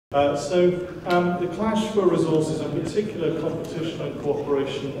The clash for resources, in particular competition and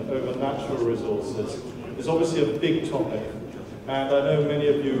cooperation over natural resources, is obviously a big topic, and I know many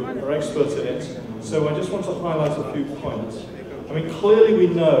of you are experts in it, so I just want to highlight a few points. I mean, clearly we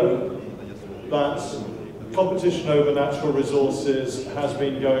know that competition over natural resources has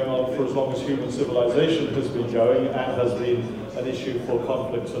been going on for as long as human civilization has been going, and has been an issue for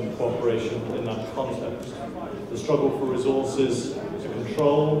conflict and cooperation in that context. The struggle for resources to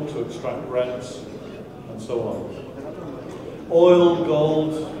control, to extract rents, and so on. Oil,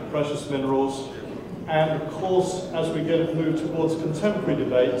 gold, precious minerals, and of course, as we move towards contemporary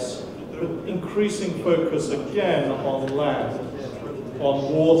debates, with increasing focus again on land,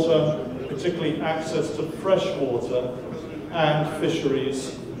 on water, particularly access to fresh water, and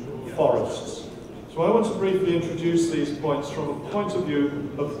fisheries, forests. So I want to briefly introduce these points from a point of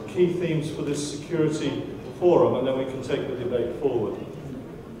view of key themes for this security forum, and then we can take the debate forward.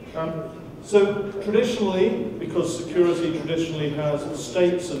 So traditionally, because security traditionally has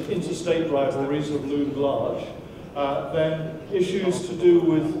states and interstate rivalries have loomed large, then issues to do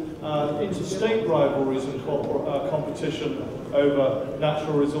with interstate rivalries and competition over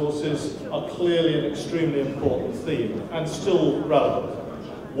natural resources are clearly an extremely important theme and still relevant.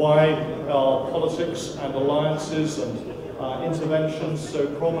 Why are politics and alliances and interventions so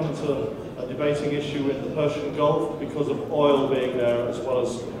prominent a debating issue in the Persian Gulf? Because of oil being there, as well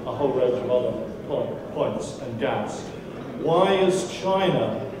as a whole range of other points, and gas. Why is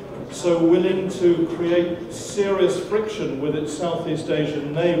China so willing to create serious friction with its Southeast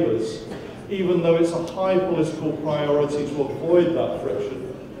Asian neighbours, even though it's a high political priority to avoid that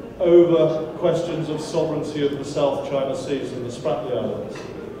friction, over questions of sovereignty of the South China Seas and the Spratly Islands?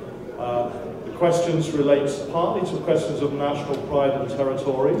 The questions relate partly to questions of national pride and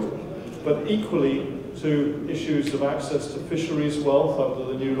territory, but equally to issues of access to fisheries wealth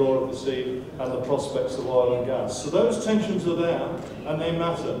under the new law of the sea and the prospects of oil and gas. So those tensions are there, and they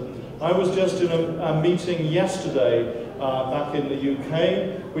matter. I was just in a meeting yesterday back in the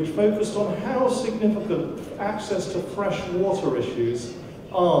UK, which focused on how significant access to fresh water issues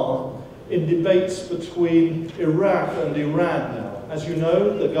are in debates between Iraq and Iran now. As you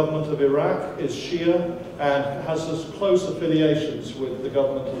know, the government of Iraq is Shia and has close affiliations with the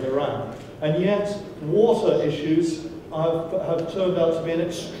government of Iran. And yet, water issues have turned out to be an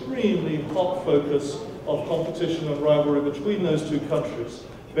extremely hot focus of competition and rivalry between those two countries.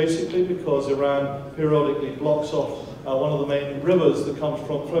 Basically because Iran periodically blocks off one of the main rivers that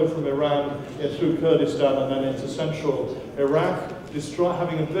flow from Iran through Kurdistan and then into central Iraq,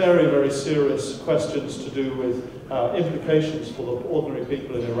 having very, very serious questions to do with implications for the ordinary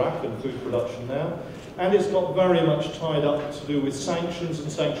people in Iraq and food production there. And it's got very much tied up to do with sanctions and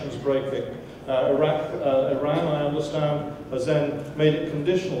sanctions breaking. Iran, I understand, has then made it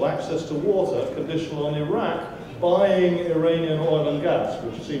conditional, access to water, conditional on Iraq buying Iranian oil and gas,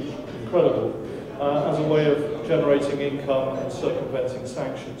 which seems incredible, as a way of generating income and circumventing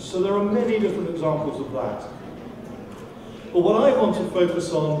sanctions. So there are many different examples of that. But what I want to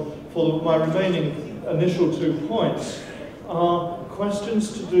focus on for my remaining initial 2 points are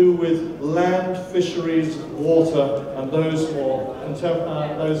questions to do with land, fisheries, water, and those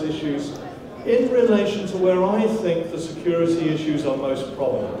issues in relation to where I think the security issues are most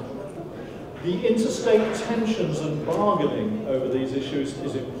prominent. The interstate tensions and bargaining over these issues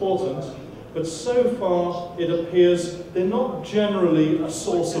is important, but so far it appears they're not generally a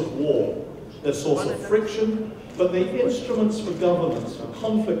source of war. They're a source of friction, but the instruments for governance, for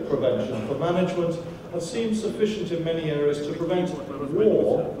conflict prevention, for management, have seemed sufficient in many areas to prevent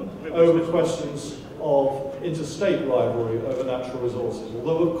war over questions of interstate rivalry over natural resources,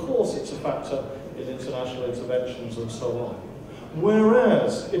 although of course it's a factor in international interventions and so on.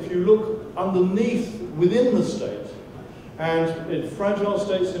 Whereas, if you look underneath within the state, and in fragile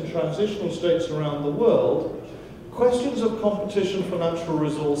states and transitional states around the world, questions of competition for natural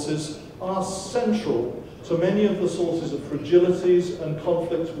resources are central to many of the sources of fragilities and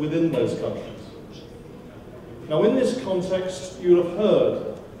conflict within those countries. Now, in this context, you'll have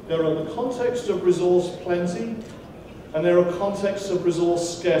heard, there are the contexts of resource plenty, and there are contexts of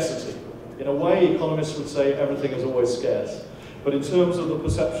resource scarcity. In a way, economists would say everything is always scarce, but in terms of the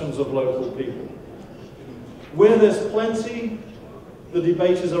perceptions of local people. Where there's plenty, the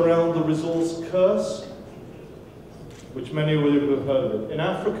debate is around the resource curse, which many of you have heard of it. In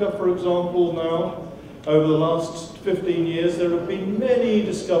Africa, for example, now, over the last 15 years, there have been many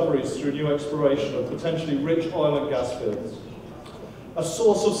discoveries through new exploration of potentially rich oil and gas fields. A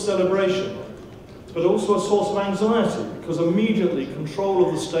source of celebration, but also a source of anxiety, because immediately control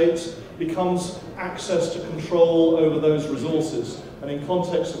of the states becomes access to control over those resources And in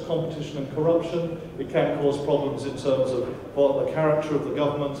context of competition and corruption, it can cause problems in terms of what the character of the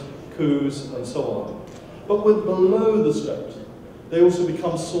government, coups, and so on. But with below the state, they also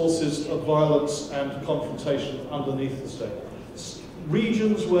become sources of violence and confrontation underneath the state.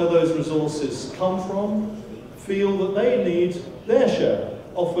 Regions where those resources come from feel that they need their share.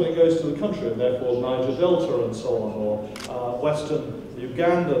 Often it goes to the country, and therefore Niger Delta and so on, or Western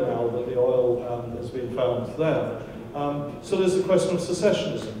Uganda now that the oil has been found there. So there's the question of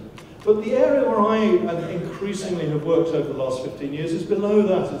secessionism. But the area where I increasingly have worked over the last 15 years is below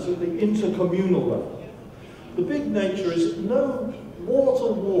that. It's at the intercommunal level. The big nature is no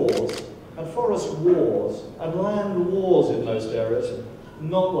water wars and forest wars and land wars in most areas,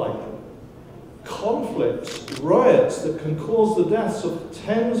 not likely. Conflicts, riots that can cause the deaths of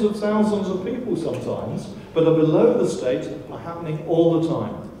tens of thousands of people sometimes, but are below the state, are happening all the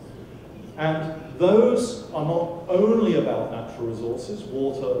time. And those are not only about natural resources,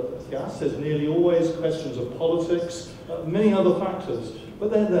 water, gas, there's nearly always questions of politics, many other factors, but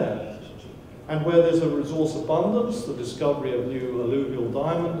they're there. And where there's a resource abundance, the discovery of new alluvial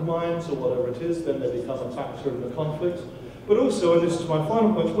diamond mines or whatever it is, then they become a factor in the conflict. But also, and this is my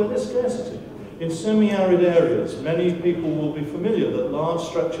final point, where there's scarcity. In semi-arid areas, many people will be familiar that large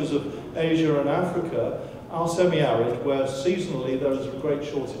stretches of Asia and Africa are semi-arid, where seasonally there is a great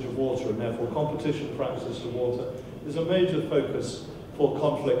shortage of water, and therefore competition for access to water is a major focus for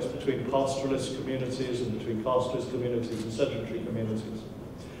conflicts between pastoralist communities and between pastoralist communities and sedentary communities.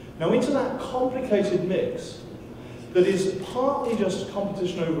 Now, into that complicated mix that is partly just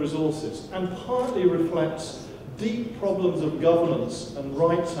competition over resources and partly reflects deep problems of governance and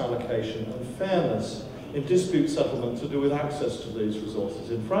rights allocation and fairness in dispute settlement to do with access to these resources.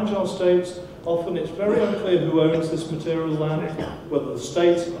 In fragile states, often it's very unclear who owns this material land, whether the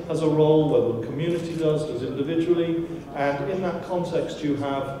state has a role, whether the community does individually, and in that context you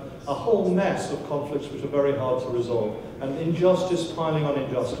have a whole mess of conflicts which are very hard to resolve, and injustice piling on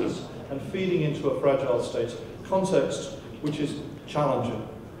injustice, and feeding into a fragile state context which is challenging.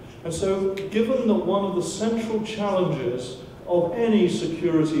 And so, given that one of the central challenges of any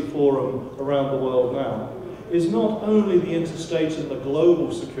security forum around the world now is not only the interstate and the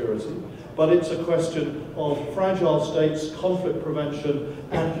global security, but it's a question of fragile states, conflict prevention,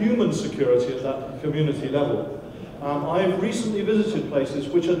 and human security at that community level. I've recently visited places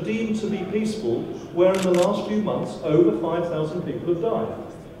which are deemed to be peaceful, where in the last few months, over 5,000 people have died.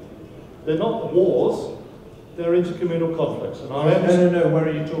 They're not wars, they're intercommunal conflicts. And No, where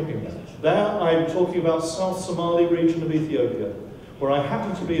are you talking about? There, I'm talking about South Somali region of Ethiopia, where I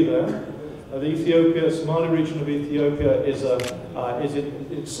happen to be there. The Somali region of Ethiopia is in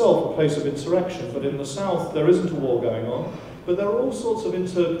itself a place of insurrection, but in the south there isn't a war going on. But there are all sorts of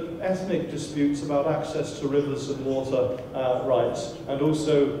inter-ethnic disputes about access to rivers and water rights, and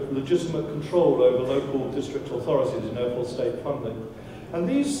also legitimate control over local district authorities and therefore state funding. And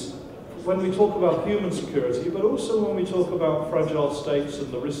these, when we talk about human security, but also when we talk about fragile states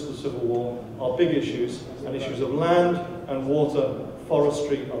and the risk of civil war, are big issues, and issues of land and water,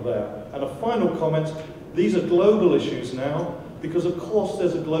 forestry are there. And a final comment, these are global issues now, because of course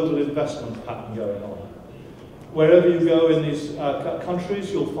there's a global investment pattern going on. Wherever you go in these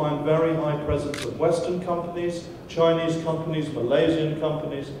countries, you'll find very high presence of Western companies, Chinese companies, Malaysian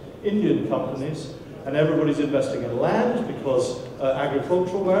companies, Indian companies, and everybody's investing in land, because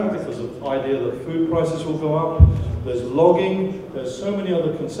agricultural land, because of the idea that food prices will go up. There's logging, there's so many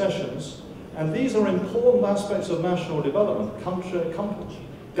other concessions, and these are important aspects of national development.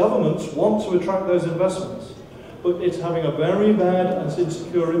 Governments want to attract those investments, but it's having a very bad and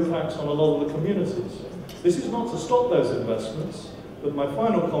insecure impact on a lot of the communities. This is not to stop those investments, but my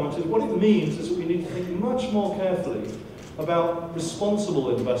final comment is what it means is that we need to think much more carefully about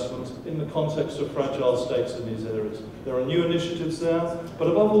responsible investment in the context of fragile states in these areas. There are new initiatives there, but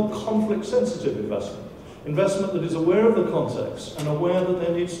above all, conflict-sensitive investment. Investment that is aware of the context and aware that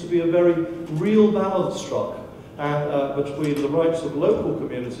there needs to be a very real balance struck between the rights of local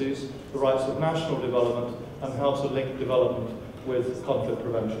communities, the rights of national development, and how to link development with conflict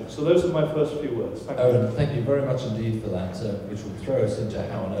prevention. So those are my first few words. Thank you. Owen, thank you very much indeed for that, which will throw us into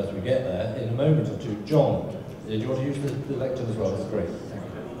how on earth we get there in a moment or two. John, do you want to use the lectern as well? That's great. Thank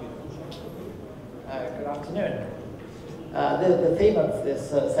you. Good afternoon. The theme of this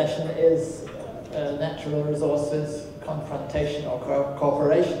session is natural resources, confrontation or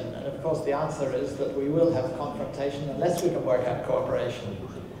cooperation. And of course the answer is that we will have confrontation unless we can work out cooperation.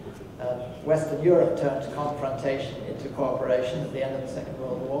 Western Europe turned confrontation into cooperation at the end of the Second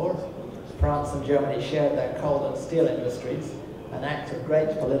World War. France and Germany shared their coal and steel industries, an act of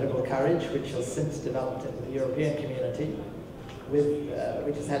great political courage which has since developed into the European community.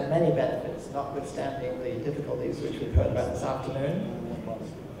 which has had many benefits, notwithstanding the difficulties which we've heard about this afternoon.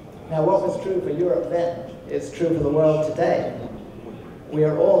 Now, what was true for Europe then is true for the world today. We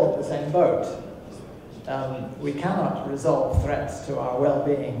are all in the same boat. We cannot resolve threats to our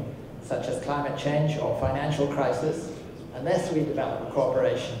well-being, such as climate change or financial crisis, unless we develop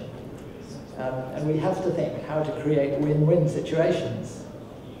cooperation. And we have to think how to create win-win situations.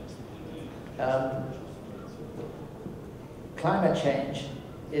 Climate change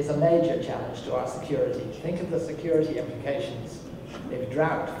is a major challenge to our security. Think of the security implications. If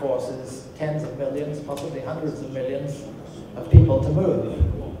drought forces tens of millions, possibly hundreds of millions of people to move.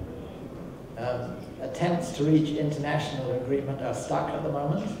 Attempts to reach international agreement are stuck at the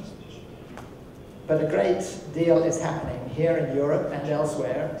moment. But a great deal is happening here in Europe and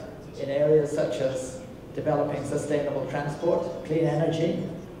elsewhere in areas such as developing sustainable transport, clean energy.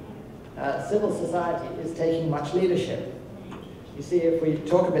 Civil society is taking much leadership. You see, if we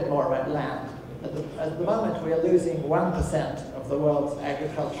talk a bit more about land, at the moment we are losing 1% of the world's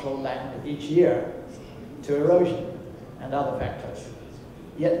agricultural land each year to erosion and other factors.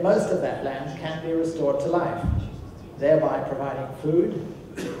 Yet most of that land can be restored to life, thereby providing food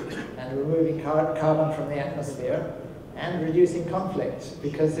and removing carbon from the atmosphere and reducing conflict.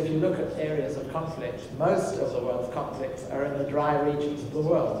 Because if you look at areas of conflict, most of the world's conflicts are in the dry regions of the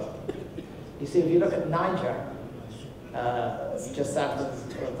world. You see, if you look at Niger, just south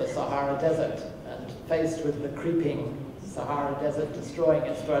of the Sahara Desert, and faced with the creeping Sahara Desert destroying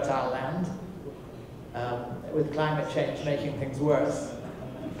its fertile land, with climate change making things worse.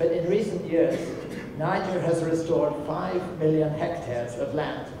 But in recent years, Niger has restored 5 million hectares of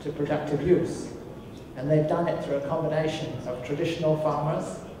land to productive use. And they've done it through a combination of traditional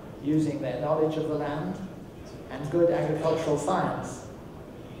farmers using their knowledge of the land and good agricultural science.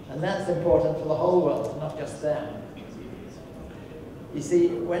 And that's important for the whole world, not just them. You see,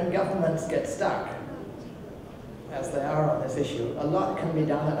 when governments get stuck, as they are on this issue, a lot can be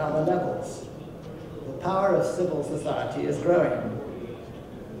done at other levels. The power of civil society is growing,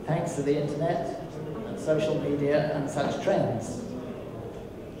 thanks to the internet and social media and such trends.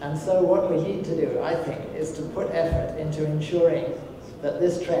 And so what we need to do, I think, is to put effort into ensuring that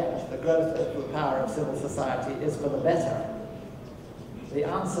this trend, the growth of the power of civil society, is for the better. The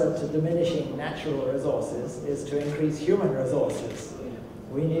answer to diminishing natural resources is to increase human resources.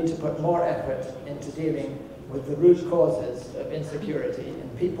 We need to put more effort into dealing with the root causes of insecurity in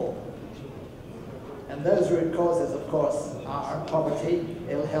people. And those root causes, of course, are poverty,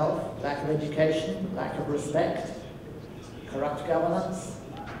 ill health, lack of education, lack of respect, corrupt governance,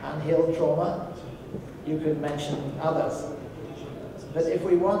 unhealed trauma. You could mention others. But if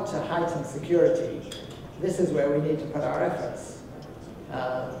we want to heighten security, this is where we need to put our efforts.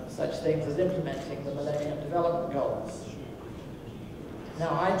 Such things as implementing the Millennium Development Goals.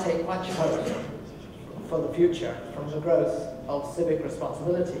 Now, I take much hope for the future from the growth of civic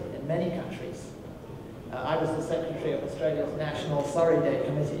responsibility in many countries. I was the secretary of Australia's National Sorry Day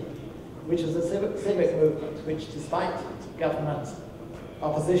Committee, which is a civic movement which, despite government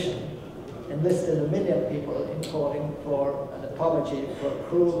opposition, enlisted 1 million people in calling for an apology for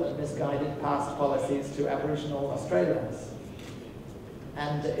cruel and misguided past policies to Aboriginal Australians.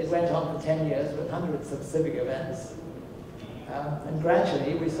 And it went on for 10 years with hundreds of civic events. And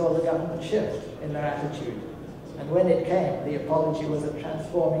gradually we saw the government shift in their attitude. And when it came, the apology was a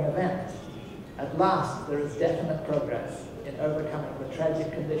transforming event. At last, there is definite progress in overcoming the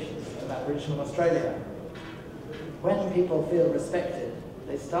tragic conditions of Aboriginal Australia. When people feel respected,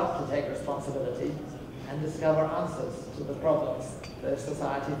 they start to take responsibility and discover answers to the problems their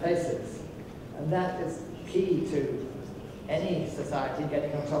society faces. And that is key to any society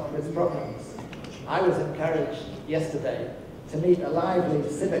getting on top of its problems. I was encouraged yesterday to meet a lively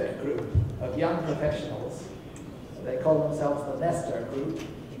civic group of young professionals. They call themselves the Nestor Group,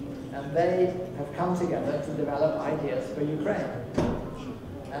 and they have come together to develop ideas for Ukraine.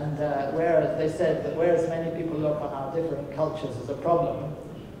 And where they said that whereas many people look on our differing cultures as a problem,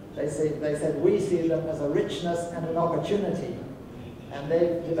 they said we see them as a richness and an opportunity. And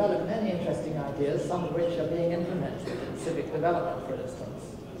they've developed many interesting ideas, some of which are being implemented in civic development, for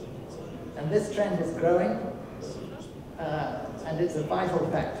instance. And this trend is growing, and it's a vital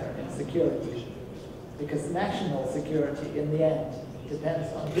factor in security, because national security, in the end,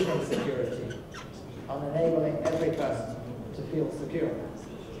 depends on human security, on enabling every person to feel secure.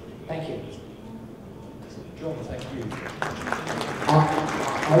 Thank you. John, thank you.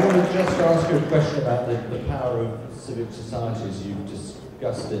 I want to just ask you a question about the power of civic societies. You've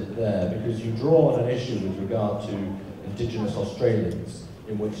discussed it there, because you draw on an issue with regard to Indigenous Australians,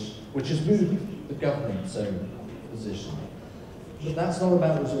 which has moved the government's own position. But that's not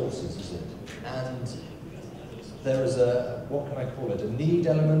about resources, is it? And there is a, what can I call it, a need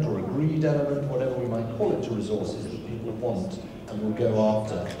element or a greed element, whatever we might call it, to resources that people want and will go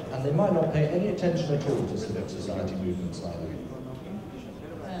after. And they might not pay any attention at all to civic society movements like that.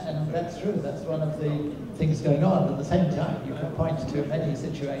 And that's true, that's one of the things going on. At the same time, you can point to many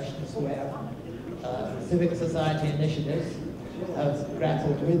situations where civic society initiatives have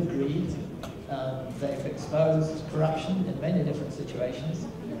grappled with greed. They've exposed corruption in many different situations.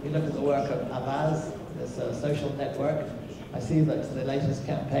 If you look at the work of Avaz, this social network, I see that the latest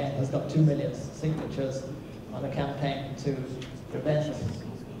campaign has got 2 million signatures on a campaign to prevent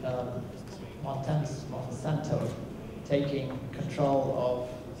Monsanto taking control of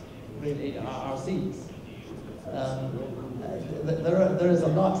really our seeds. There is a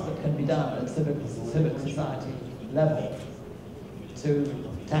lot that can be done at civic society level to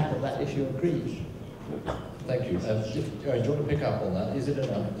tackle that issue of greed. Thank you. Do you want to pick up on that? Is it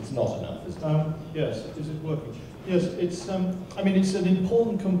enough? It's not enough, is it? Yes. Is it working? Yes, it's. I mean, it's an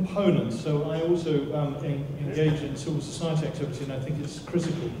important component. So I also engage in civil society activity, and I think it's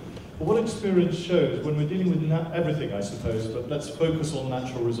critical. But what experience shows when we're dealing with everything, I suppose, but let's focus on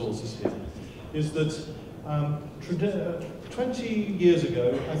natural resources here, is that 20 years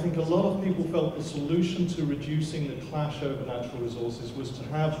ago, I think a lot of people felt the solution to reducing the clash over natural resources was to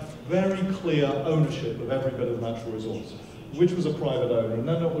have very clear ownership of every bit of natural resource, which was a private owner, and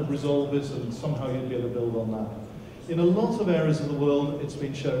then it would resolve this and somehow you'd be able to build on that. In a lot of areas of the world, it's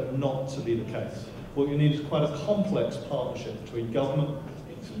been shown not to be the case. What you need is quite a complex partnership between government,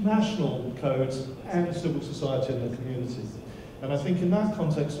 national codes, and civil society and the community. And I think in that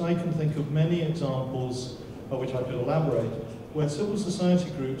context, I can think of many examples of which I could elaborate, where civil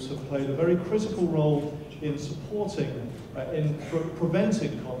society groups have played a very critical role in supporting,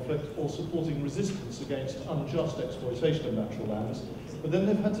 preventing conflict or supporting resistance against unjust exploitation of natural lands. But then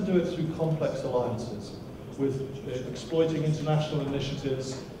they've had to do it through complex alliances, with exploiting international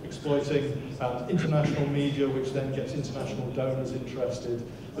initiatives, exploiting international media, which then gets international donors interested.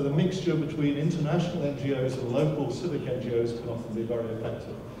 But the mixture between international NGOs and local civic NGOs can often be very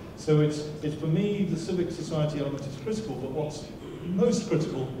effective. So it's for me, the civic society element is critical, but what's most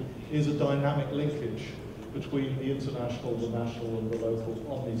critical is a dynamic linkage between the international, the national, and the local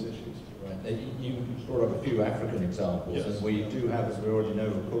on these issues. Right. You brought up a few African examples, yes. And we do have, as we already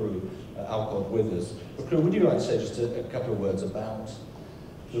know, Kuru Alcott with us. But Kuru, would you like to say just a couple of words about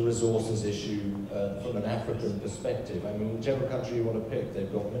the resources issue from an African perspective? I mean, whichever country you want to pick,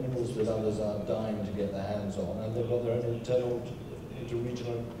 they've got minerals that others are dying to get their hands on, and they've got their own internal,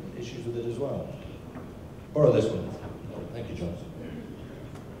 interregional issues with it as well. Borrow this one. Thank you, John.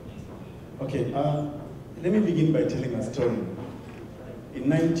 Okay, let me begin by telling a story. In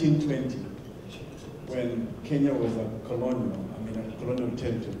 1920, when Kenya was a colonial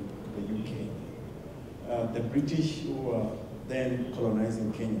territory, the UK, the British who were then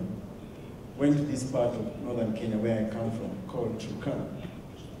colonizing Kenya went to this part of northern Kenya where I come from, called Turkana.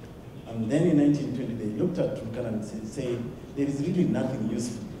 And then in 1920, they looked at Turkana and said, there is really nothing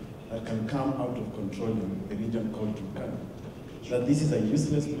useful that can come out of controlling the region called Turkana. That this is a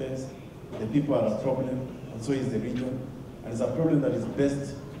useless place, the people are a problem, and so is the region, and it's a problem that is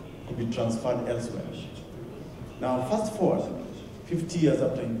best to be transferred elsewhere. Now, fast forward, 50 years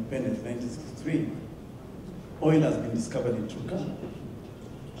after independence, 1963, oil has been discovered in Turkana.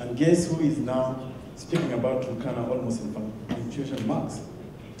 And guess who is now speaking about Turkana almost in punctuation marks?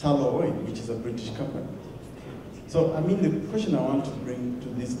 Tullow Oil, which is a British company. So, I mean, the question I want to bring to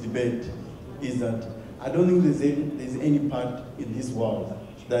this debate is that I don't think there's any part in this world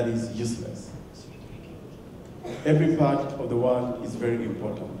that is useless. Every part of the world is very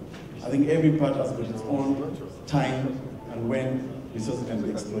important. I think every part has got its own time and when resources can be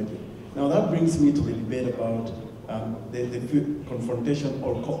exploited. Now that brings me to the debate about the confrontation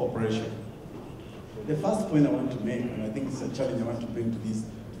or cooperation. The first point I want to make, and I think it's a challenge I want to bring to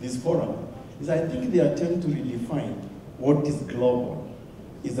this forum, is I think the attempt to redefine what is global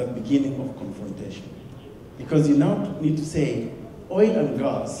is a beginning of confrontation. Because you now need to say oil and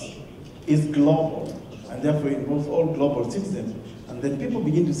gas is global, and therefore involves all global citizens. And then people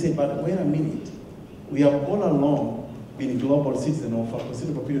begin to say, but wait a minute, we have all along been global citizens for a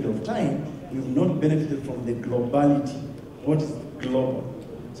considerable period of time. We've not benefited from the globality. What is global?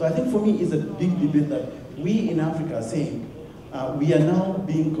 So I think for me it's a big debate that we in Africa are saying, we are now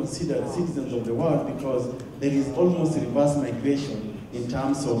being considered citizens of the world because there is almost reverse migration in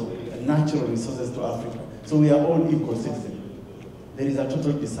terms of natural resources to Africa. So we are all equal citizens. There is a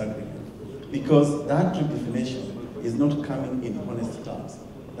total disagreement because that redefinition is not coming in honest terms.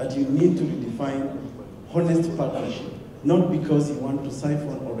 That you need to redefine honest partnership not because you want to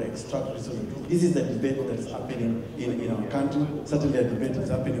siphon or extract resources. This is the debate that's happening in our country, certainly a debate that's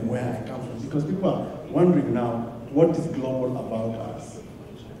happening where I come from, because people are wondering now, what is global about us?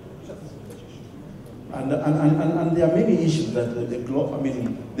 And there are many issues that the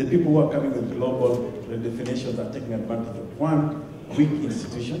people who are coming with global definitions are taking advantage of. One, weak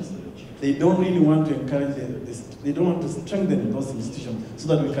institutions. They don't really want to encourage they don't want to strengthen those institutions so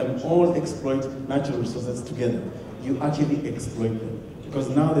that we can all exploit natural resources together. You actually exploit them. Because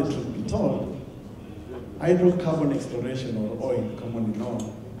now the truth be told, hydrocarbon exploration, or oil commonly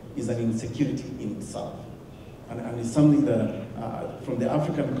known, is an insecurity in itself. And it's something that from the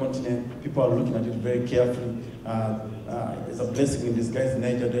African continent, people are looking at it very carefully. It's a blessing in disguise.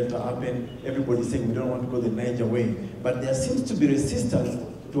 Niger Delta happened. Everybody's saying we don't want to go the Niger way. But there seems to be resistance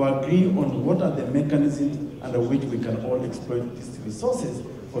to agree on what are the mechanisms under which we can all exploit these resources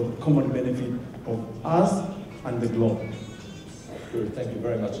for the common benefit of us and the globe. Good, thank you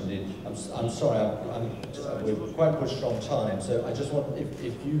very much indeed. I'm sorry, we're quite pushed on time, so I just want,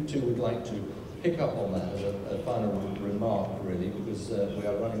 if you two would like to pick up on that as a final remark, really, because we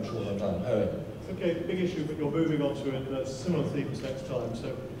are running short on time. Owen. Okay, big issue, but you're moving on to it. Similar themes next time.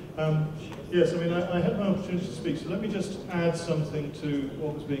 So, yes, I mean, I had my opportunity to speak, so let me just add something to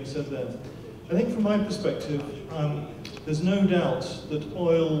what was being said then. I think from my perspective, there's no doubt that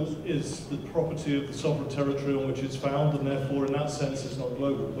oil is the property of the sovereign territory on which it's found, and therefore, in that sense, it's not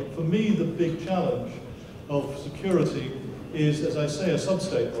global. But for me, the big challenge of security is, as I say, a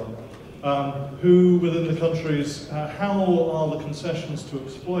sub-state one. Who within the countries, how are the concessions to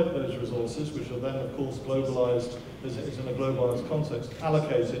exploit those resources, which are then of course globalized, is in a globalized context,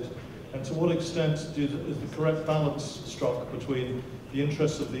 allocated, and to what extent is the correct balance struck between the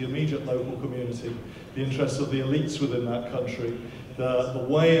interests of the immediate local community, the interests of the elites within that country, the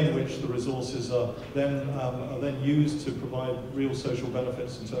way in which the resources are then used to provide real social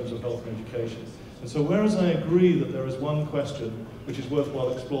benefits in terms of health and education. And so whereas I agree that there is one question which is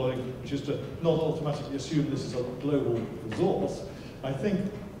worthwhile exploring, which is to not automatically assume this is a global resource, I think,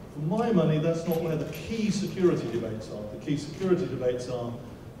 for my money, that's not where the key security debates are. The key security debates are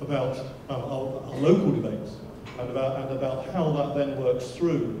about our local debates, and about how that then works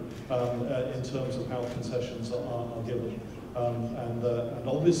through in terms of how concessions are given. And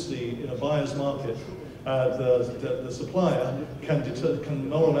obviously, in a buyer's market, the supplier can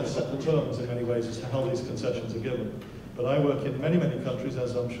more or less set the terms in many ways as to how these concessions are given. But I work in many, many countries,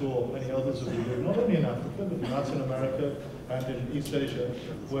 as I'm sure many others of you do, not only in Africa, but in Latin America and in East Asia,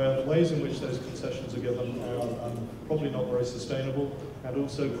 where the ways in which those concessions are given are probably not very sustainable and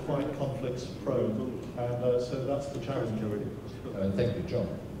also quite conflict-prone. And so that's the challenge, really. Thank you, John.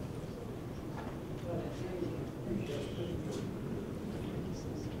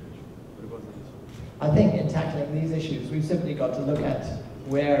 I think in tackling these issues, we've simply got to look at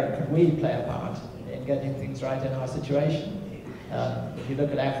where can we play a part in getting things right in our situation. If you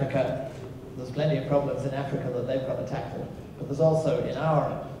look at Africa, there's plenty of problems in Africa that they've got to tackle, but there's also in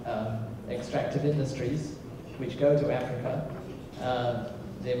our extractive industries, which go to Africa,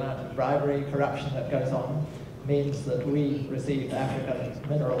 the amount of bribery, corruption that goes on means that we receive African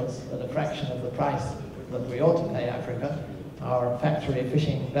minerals at a fraction of the price that we ought to pay Africa. Our factory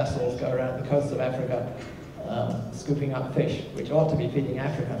fishing vessels go around the coast of Africa scooping up fish, which ought to be feeding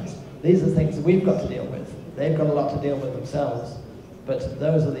Africans. These are things we've got to deal with. They've got a lot to deal with themselves, but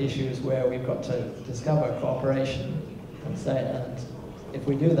those are the issues where we've got to discover cooperation and if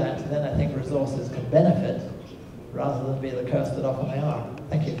we do that, then I think resources can benefit rather than be the curse that often they are.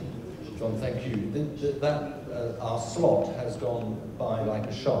 Thank you. John, thank you. Our slot has gone by like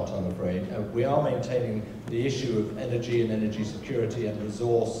a shot, I'm afraid. We are maintaining the issue of energy and energy security and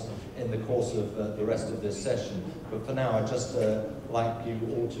resource in the course of the rest of this session. But for now, I'd just like you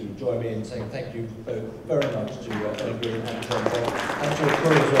all to join me in saying thank you both very much to Edgar and John, and to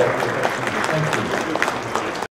Kyiv as well.